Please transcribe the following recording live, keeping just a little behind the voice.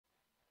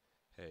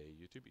Hey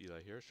YouTube,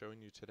 Eli here, showing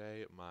you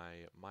today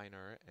my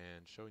miner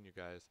and showing you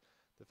guys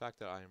the fact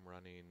that I am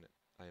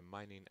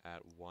mining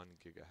at 1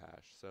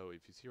 gigahash. So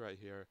if you see right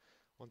here,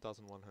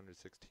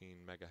 1116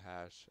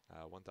 megahash,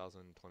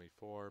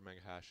 1024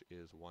 megahash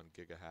is 1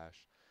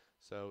 gigahash.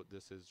 So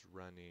this is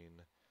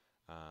running,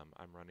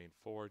 I'm running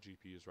 4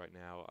 GPUs right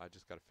now. I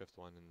just got a 5th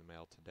one in the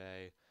mail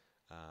today.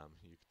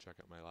 You can check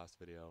out my last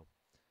video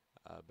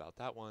about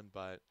that one,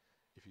 but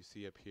if you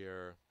see up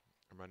here,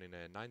 I'm running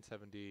a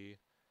 970,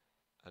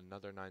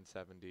 another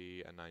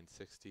 970, a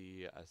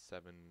 960, a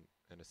 7,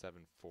 and a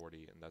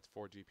 740, and that's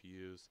 4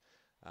 GPUs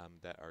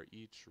that are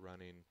each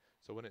running.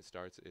 So when it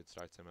starts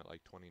them at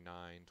like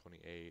 29,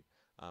 28,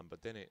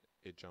 but then it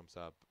jumps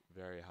up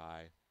very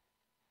high.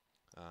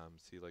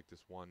 See, like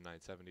this one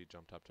 970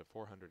 jumped up to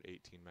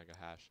 418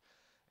 megahash,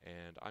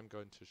 and I'm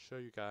going to show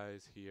you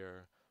guys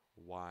here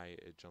why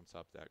it jumps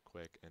up that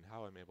quick and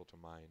how I'm able to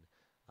mine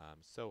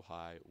so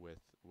high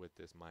with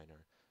this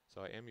miner.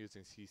 So I am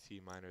using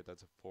ccminer.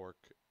 That's a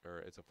fork, or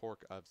it's a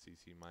fork of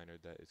ccminer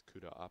that is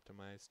CUDA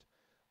optimized,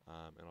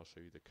 and I'll show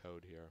you the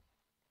code here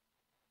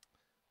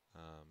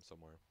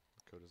somewhere.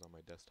 The code is on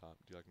my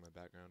desktop. Do you like my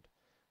background?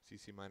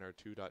 ccminer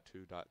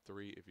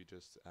 2.2.3. If you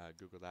just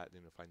Google that,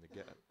 then you'll find the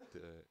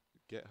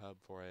GitHub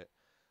for it.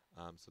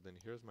 So then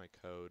here's my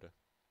code.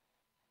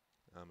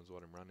 Is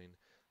what I'm running.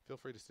 Feel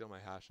free to steal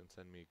my hash and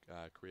send me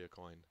Korea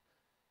coin.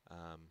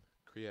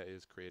 Korea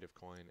is creative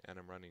coin, and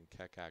I'm running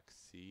ccminer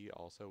C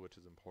also, which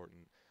is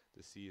important.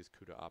 The C is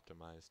CUDA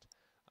optimized.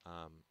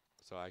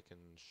 So I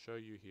can show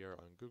you here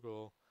on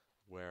Google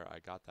where I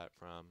got that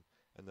from,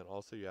 and then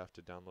also you have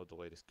to download the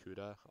latest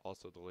CUDA,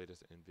 also the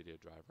latest Nvidia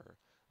driver.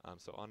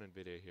 So on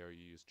Nvidia here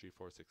you use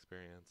GeForce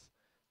Experience.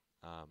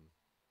 I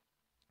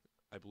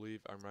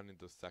believe I'm running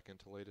the second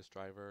to latest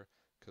driver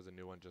because a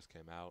new one just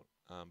came out,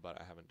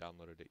 but I haven't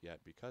downloaded it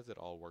yet because it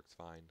all works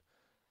fine.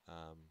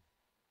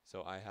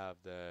 So I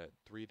have the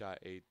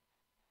 388.59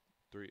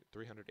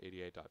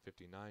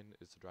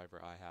 is the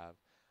driver I have.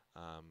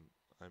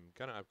 I'm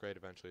gonna upgrade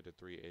eventually to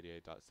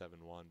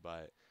 388.71,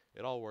 but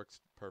it all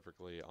works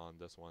perfectly on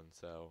this one.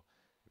 So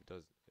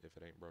if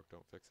it ain't broke,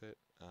 don't fix it.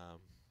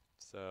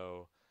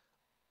 So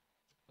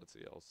let's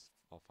see.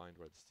 I'll find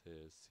where this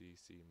is.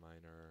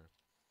 ccminer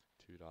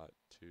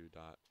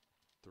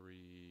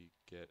 2.2.3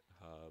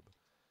 GitHub.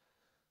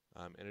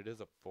 And it is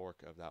a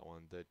fork of that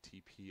one, the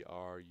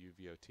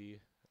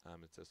tpruvot.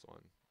 It's this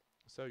one.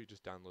 So you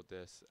just download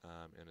this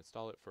and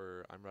install it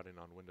for, I'm running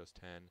on Windows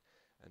 10.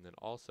 And then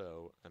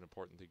also, an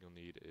important thing you'll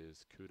need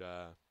is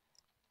CUDA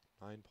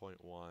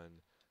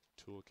 9.1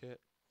 Toolkit.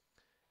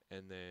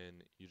 And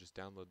then you just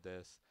download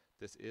this.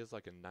 This is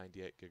like a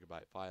 98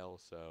 gigabyte file,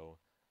 so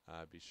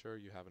be sure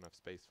you have enough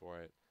space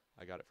for it.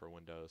 I got it for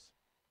Windows.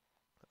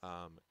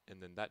 And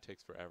then that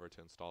takes forever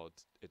to install.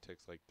 It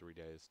takes like 3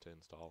 days to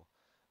install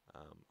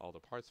all the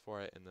parts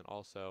for it. And then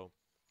also,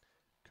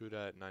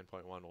 CUDA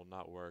 9.1 will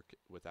not work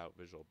without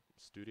Visual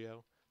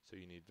Studio. So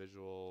you need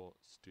Visual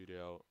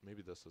Studio.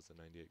 Maybe this was a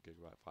 98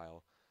 gigabyte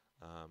file.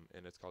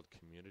 And it's called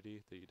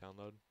Community that you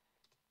download.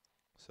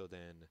 So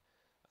then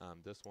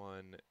this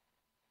one,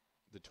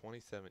 the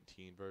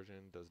 2017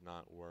 version does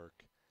not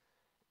work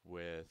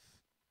with,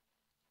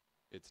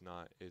 it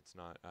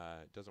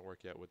doesn't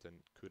work yet with the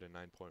CUDA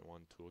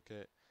 9.1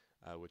 toolkit,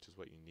 which is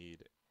what you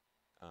need.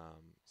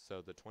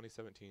 So the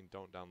 2017,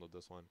 don't download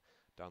this one,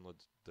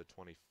 download the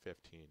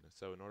 2015.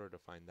 So in order to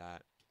find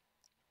that,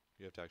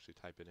 you have to actually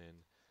type it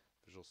in,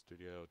 Visual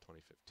Studio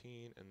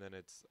 2015, and then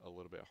it's a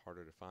little bit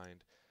harder to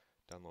find.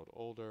 Download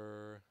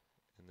older,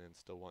 and then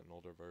still want an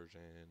older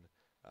version,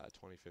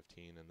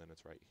 2015, and then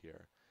it's right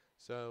here.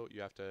 So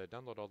you have to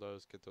download all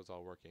those, get those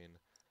all working,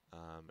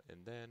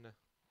 and then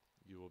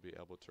you will be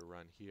able to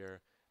run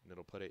here, and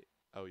it'll put it,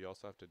 oh, you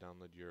also have to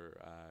download your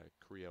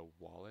Korea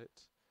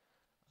wallet.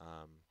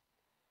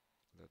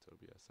 That's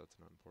OBS, that's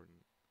not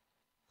important.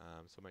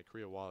 So my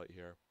Korea wallet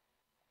here,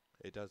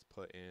 it does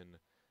put in,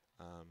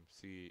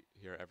 see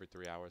here every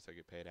 3 hours I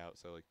get paid out,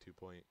 so like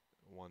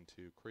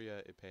 2.12 Korea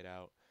it paid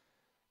out,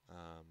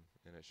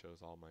 and it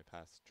shows all my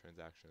past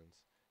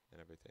transactions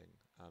and everything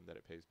that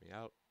it pays me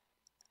out.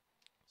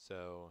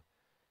 So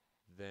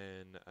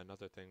then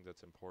another thing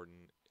that's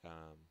important,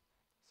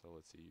 so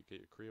let's see, you get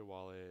your Korea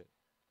wallet.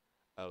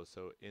 Oh,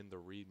 so in the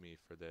README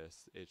for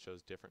this, it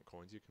shows different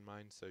coins you can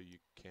mine, so you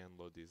can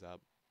load these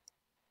up.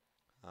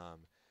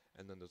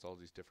 And then there's all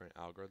these different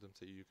algorithms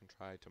that you can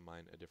try to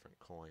mine a different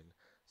coin.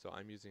 So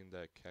I'm using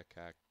the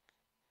ccminer.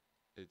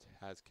 It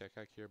has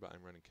ccminer here, but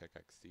I'm running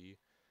ccminer C.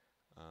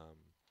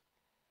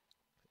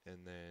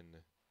 And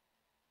then,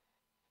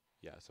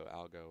 yeah, so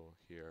algo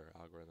here,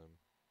 algorithm.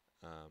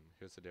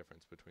 Here's the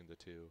difference between the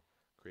two,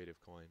 creative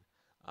coin.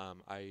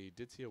 I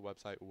did see a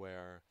website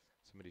where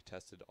somebody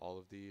tested all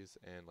of these,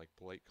 and like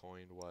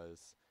Blakecoin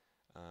was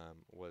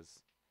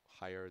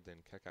higher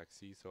than ccminer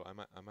C, so I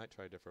might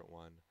try a different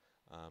one.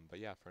 But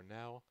yeah, for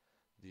now,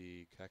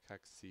 the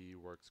ccminer C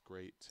works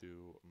great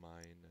to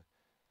mine,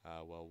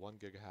 well, 1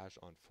 gigahash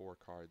on 4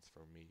 cards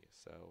for me.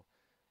 So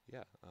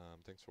yeah,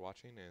 thanks for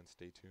watching, and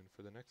stay tuned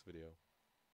for the next video.